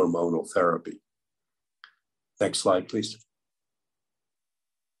getting hormonal therapy. Next slide, please.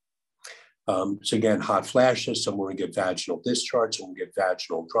 So again, hot flashes, someone will get vaginal discharge, someone will get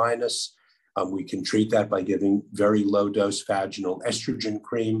vaginal dryness. We can treat that by giving very low dose vaginal estrogen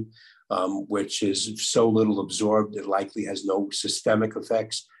cream, which is so little absorbed, it likely has no systemic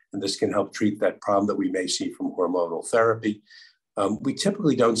effects. And this can help treat that problem that we may see from hormonal therapy. We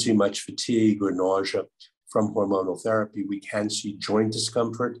typically don't see much fatigue or nausea from hormonal therapy. We can see joint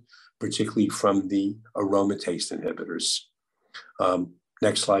discomfort, particularly from the aromatase inhibitors.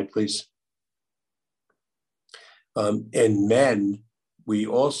 Next slide, please. In men, we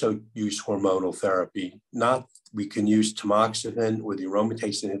also use hormonal therapy. We can use tamoxifen or the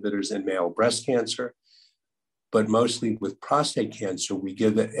aromatase inhibitors in male breast cancer, but mostly with prostate cancer, we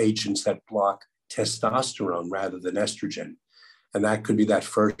give agents that block testosterone rather than estrogen. And that could be that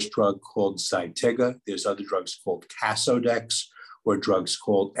first drug called Zytiga. There's other drugs called Casodex, or drugs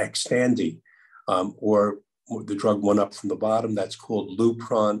called Xtandi, or the drug one up from the bottom that's called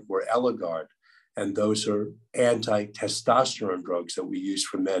Lupron or Eligard. And those are anti-testosterone drugs that we use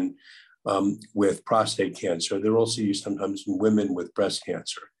for men with prostate cancer. They're also used sometimes in women with breast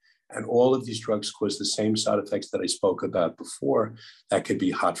cancer. And all of these drugs cause the same side effects that I spoke about before. That could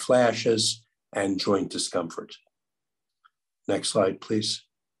be hot flashes and joint discomfort. Next slide, please.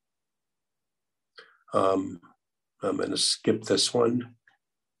 I'm going to skip this one.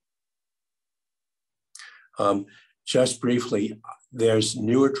 Just briefly, there's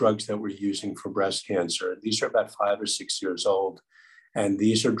newer drugs that we're using for breast cancer. These are about 5 or 6 years old. And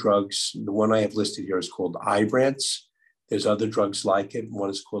these are drugs, the one I have listed here is called Ibrance. There's other drugs like it. One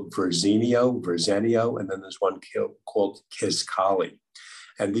is called Verzenio, and then there's one called Kisqali.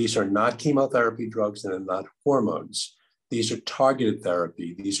 And these are not chemotherapy drugs and they're not hormones. These are targeted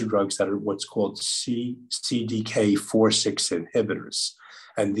therapy. These are drugs that are what's called CDK4/6 inhibitors.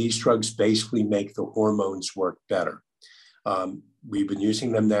 And these drugs basically make the hormones work better. We've been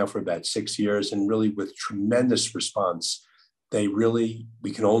using them now for about 6 years, and really with tremendous response.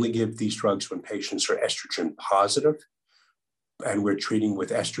 We can only give these drugs when patients are estrogen positive, and we're treating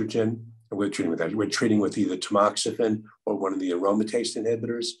with estrogen, and we're treating with either tamoxifen or one of the aromatase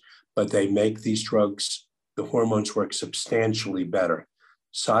inhibitors, but they make these drugs, the hormones work substantially better.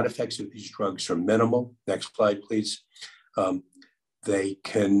 Side effects of these drugs are minimal. Next slide, please. They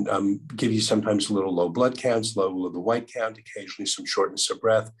can give you sometimes a little low blood counts, low of the white count, occasionally some shortness of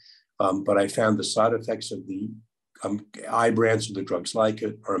breath. But I found the side effects of the Ibrance or the drugs like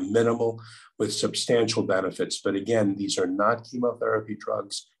it are minimal with substantial benefits. But again, these are not chemotherapy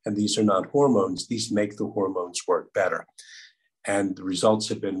drugs and these are not hormones. These make the hormones work better. And the results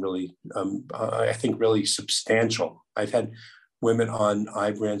have been really, I think, really substantial. I've had women on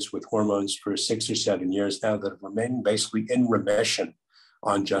Ibrance with hormones for 6 or 7 years now that have remained basically in remission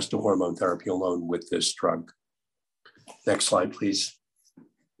on just a hormone therapy alone with this drug. Next slide, please.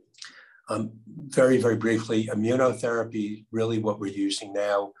 Very, very briefly, immunotherapy, really what we're using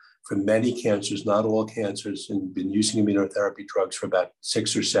now for many cancers, not all cancers, and we've been using immunotherapy drugs for about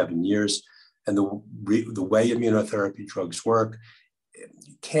 6 or 7 years. And the way immunotherapy drugs work,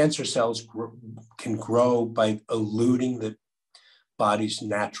 cancer cells can grow by eluding the body's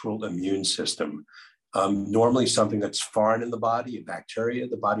natural immune system. Normally something that's foreign in the body, a bacteria,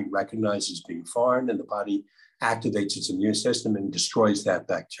 the body recognizes being foreign and the body activates its immune system and destroys that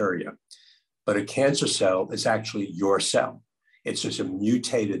bacteria. But a cancer cell is actually your cell. It's just a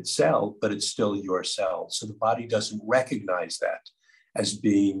mutated cell, but it's still your cell. So the body doesn't recognize that as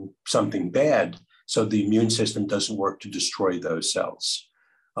being something bad. So the immune system doesn't work to destroy those cells.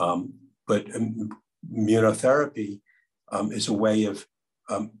 But immunotherapy is a way of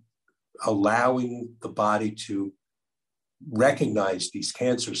allowing the body to recognize these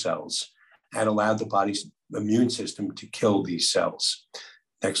cancer cells and allow the body's immune system to kill these cells.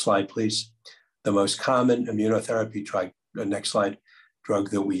 Next slide, please. The most common immunotherapy drug, next slide,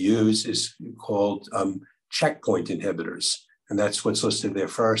 drug that we use is called checkpoint inhibitors. And that's what's listed there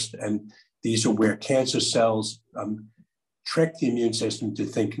first. And these are where cancer cells trick the immune system to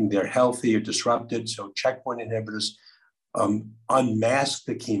thinking they're healthy or disrupted. So checkpoint inhibitors unmask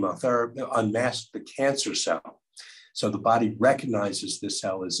the chemotherapy, unmask the cancer cell. So the body recognizes this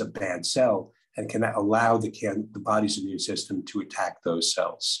cell as a bad cell and can allow the body's immune system to attack those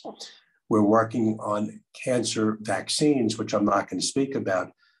cells. We're working on cancer vaccines, which I'm not going to speak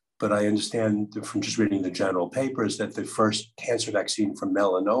about, but I understand from just reading the journal papers that the first cancer vaccine for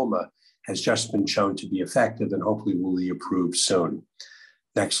melanoma has just been shown to be effective and hopefully will be approved soon.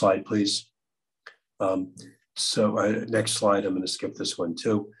 Next slide, please. Next slide, I'm going to skip this one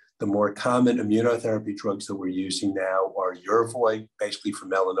too. The more common immunotherapy drugs that we're using now are Yervoy, basically for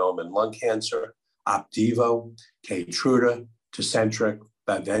melanoma and lung cancer, Opdivo, Keytruda, Tecentriq,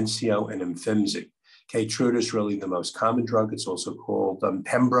 Bavencio, and Imfinzi. Keytruda is really the most common drug. It's also called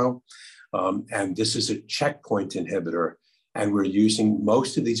Pembro, and this is a checkpoint inhibitor. And we're using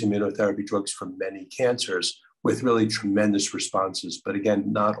most of these immunotherapy drugs for many cancers with really tremendous responses. But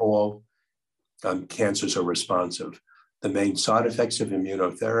again, not all cancers are responsive. The main side effects of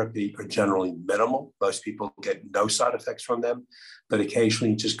immunotherapy are generally minimal. Most people get no side effects from them, but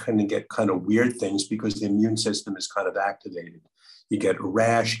occasionally you just kind of get kind of weird things because the immune system is kind of activated. You get a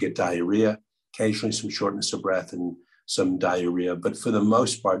rash, you get diarrhea, occasionally some shortness of breath and some diarrhea, but for the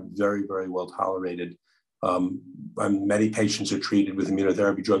most part, very, very well tolerated. Many patients are treated with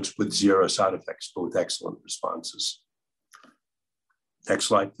immunotherapy drugs with zero side effects, but with excellent responses. Next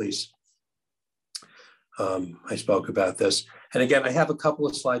slide, please. I spoke about this. And again, I have a couple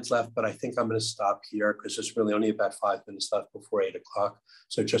of slides left, but I think I'm going to stop here because there's really only about 5 minutes left before 8 o'clock.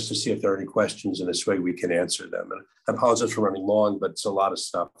 So just to see if there are any questions, and this way we can answer them. And I apologize for running long, but it's a lot of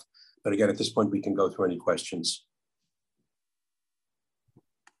stuff. But again, at this point, we can go through any questions.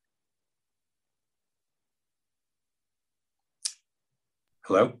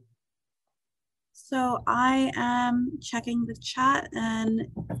 Hello? So I am checking the chat, and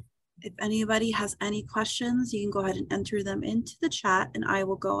if anybody has any questions, you can go ahead and enter them into the chat and I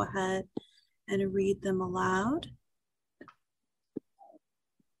will go ahead and read them aloud.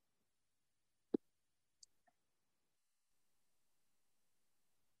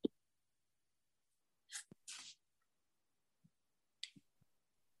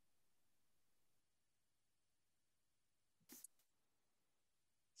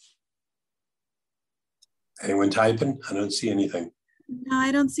 Anyone typing? I don't see anything. No,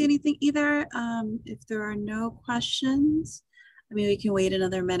 I don't see anything either. If there are no questions, I mean, we can wait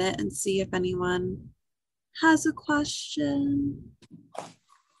another minute and see if anyone has a question.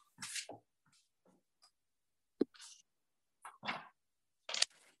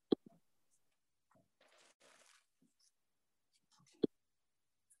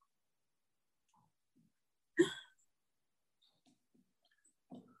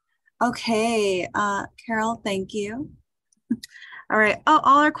 Okay, Carol, thank you. All right. Oh,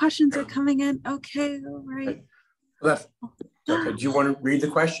 all our questions are coming in. Okay, all right. Okay. Do you want to read the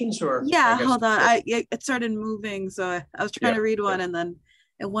questions or? Yeah, hold on. It started moving, so I was trying to read one and then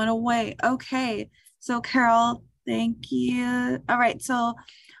it went away. Okay. So Carol, thank you. All right. So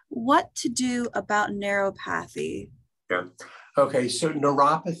what to do about neuropathy? Yeah. Okay. So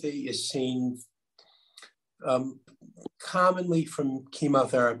neuropathy is seen commonly from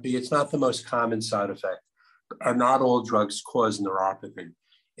chemotherapy. It's not the most common side effect, and not all drugs cause neuropathy.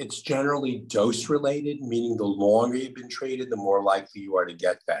 It's generally dose related, meaning the longer you've been treated, the more likely you are to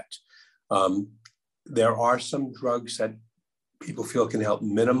get that. There are some drugs that people feel can help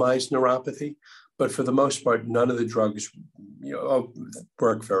minimize neuropathy, but for the most part, none of the drugs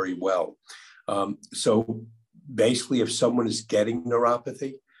work very well. So basically, if someone is getting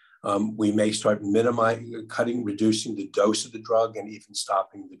neuropathy, we may start reducing the dose of the drug and even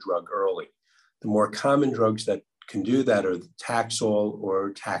stopping the drug early. The more common drugs that can do that are Taxol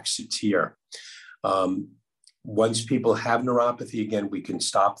or Taxotere. Once people have neuropathy, again, we can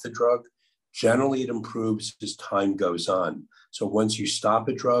stop the drug. Generally, it improves as time goes on. So once you stop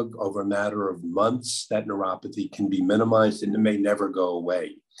a drug, over a matter of months, that neuropathy can be minimized and it may never go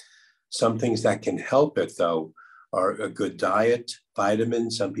away. Some things that can help it, though, are a good diet,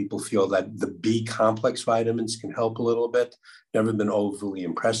 vitamins. Some people feel that the B complex vitamins can help a little bit. Never been overly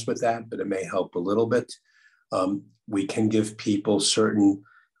impressed with that, but it may help a little bit. We can give people certain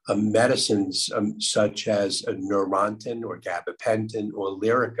medicines such as a Neurontin or gabapentin or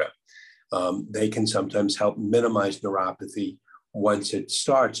Lyrica. They can sometimes help minimize neuropathy. Once it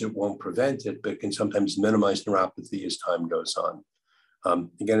starts, it won't prevent it, but it can sometimes minimize neuropathy as time goes on.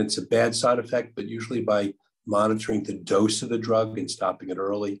 Again, it's a bad side effect, but usually by monitoring the dose of the drug and stopping it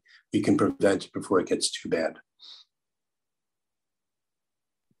early, we can prevent it before it gets too bad.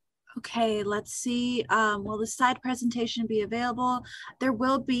 Okay, let's see. Will the slide presentation be available? There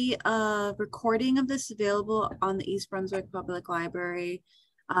will be a recording of this available on the East Brunswick Public Library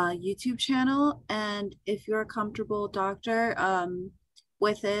YouTube channel. And if you're comfortable, doctor,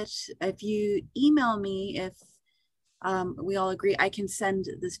 with it, if you email me, if we all agree, I can send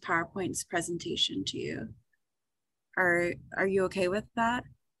this PowerPoint's presentation to you. Are you okay with that?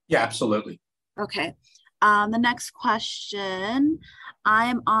 Yeah, absolutely. Okay. The next question,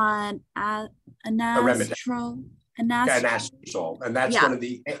 I'm on anastrozole, and that's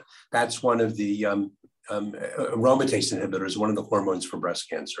one of the aromatase inhibitors, one of the hormones for breast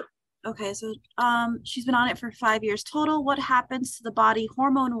cancer. Okay, so she's been on it for 5 years total. What happens to the body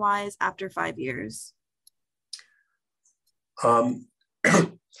hormone-wise after 5 years?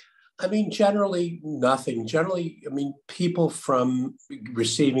 I mean, generally nothing. Generally, I mean, people from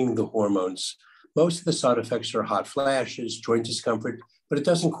receiving the hormones, most of the side effects are hot flashes, joint discomfort, but it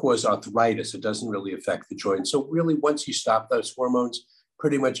doesn't cause arthritis. It doesn't really affect the joint. So really, once you stop those hormones,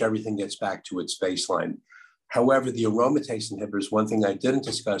 pretty much everything gets back to its baseline. However, the aromatase inhibitors, one thing I didn't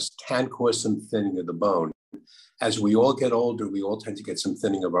discuss, can cause some thinning of the bone. As we all get older, we all tend to get some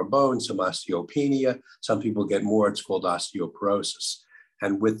thinning of our bones, some osteopenia. Some people get more, it's called osteoporosis.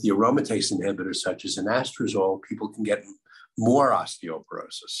 And with the aromatase inhibitors, such as anastrozole, people can get more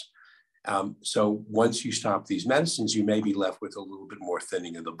osteoporosis. So once you stop these medicines, you may be left with a little bit more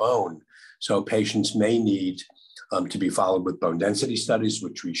thinning of the bone. So patients may need to be followed with bone density studies,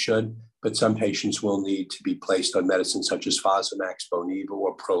 which we should, but some patients will need to be placed on medicines such as Fosamax, Boniva,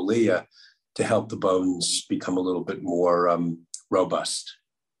 or Prolia to help the bones become a little bit more robust.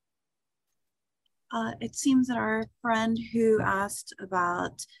 It seems that our friend who asked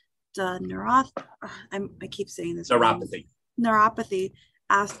about the I keep saying this. Neuropathy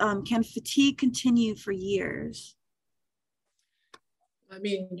asked, can fatigue continue for years? I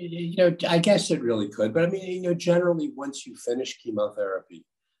mean, I guess it really could, but I mean, generally once you finish chemotherapy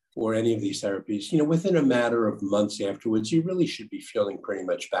or any of these therapies, within a matter of months afterwards, you really should be feeling pretty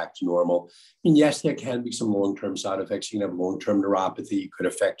much back to normal. I mean, yes, there can be some long-term side effects. You can have long-term neuropathy, it could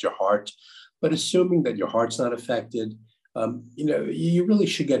affect your heart. But assuming that your heart's not affected, you really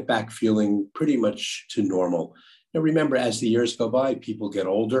should get back feeling pretty much to normal. Now, remember, as the years go by, people get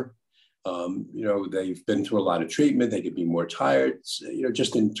older. They've been through a lot of treatment. They could be more tired.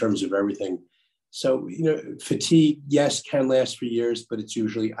 Just in terms of everything, So, fatigue, yes, can last for years, but it's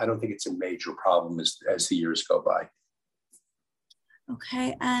usually, I don't think it's a major problem as the years go by.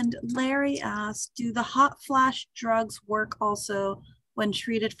 Okay, and Larry asked, do the hot flash drugs work also when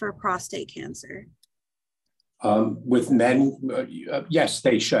treated for prostate cancer? With men, yes,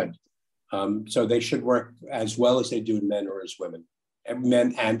 they should. So they should work as well as they do in men or as women,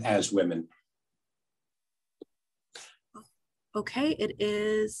 men and as women. Okay, it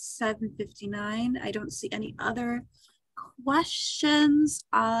is 7:59. I don't see any other questions.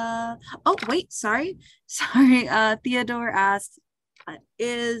 Oh, wait, sorry. Theodore asked, I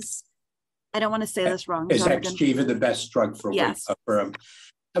don't want to say this wrong. Is Xgeva the best drug for yes. weight?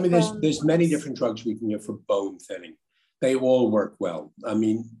 I mean, there's many different drugs we can give for bone thinning. They all work well. I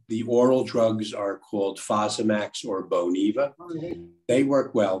mean, the oral drugs are called Fosamax or Boniva. They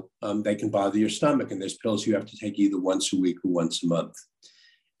work well. They can bother your stomach, and there's pills you have to take either once a week or once a month.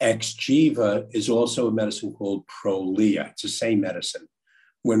 Xgeva is also a medicine called Prolia. It's the same medicine.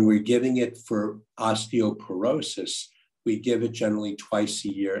 When we're giving it for osteoporosis, we give it generally twice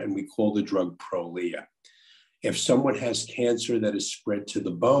a year, and we call the drug Prolia. If someone has cancer that is spread to the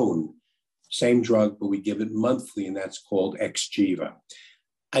bone, same drug, but we give it monthly, and that's called Xgeva.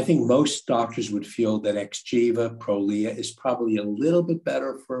 I think most doctors would feel that Xgeva, Prolia, is probably a little bit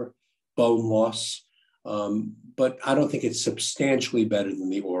better for bone loss, but I don't think it's substantially better than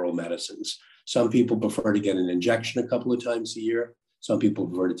the oral medicines. Some people prefer to get an injection a couple of times a year. Some people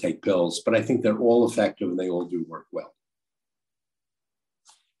prefer to take pills, but I think they're all effective and they all do work well.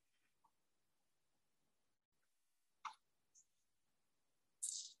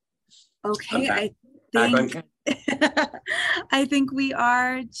 Okay, I think we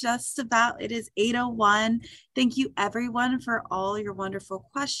are just about, it is 8:01. Thank you everyone for all your wonderful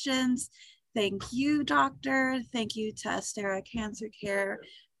questions. Thank you, doctor. Thank you to Asterra Cancer Care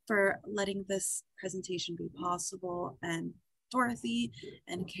for letting this presentation be possible, and Dorothy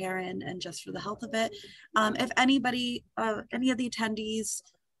and Karen, and Just for the Health of It. If anybody, any of the attendees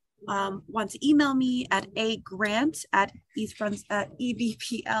want to email me at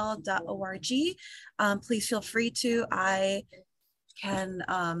agrant@evpl.org, please feel free to. I can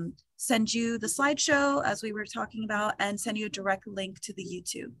send you the slideshow as we were talking about and send you a direct link to the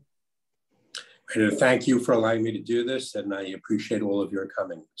YouTube. And thank you for allowing me to do this, and I appreciate all of your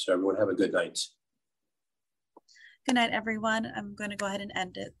coming. So everyone have a good night. Good night, everyone. I'm going to go ahead and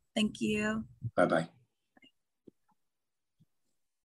end it. Thank you. Bye-bye.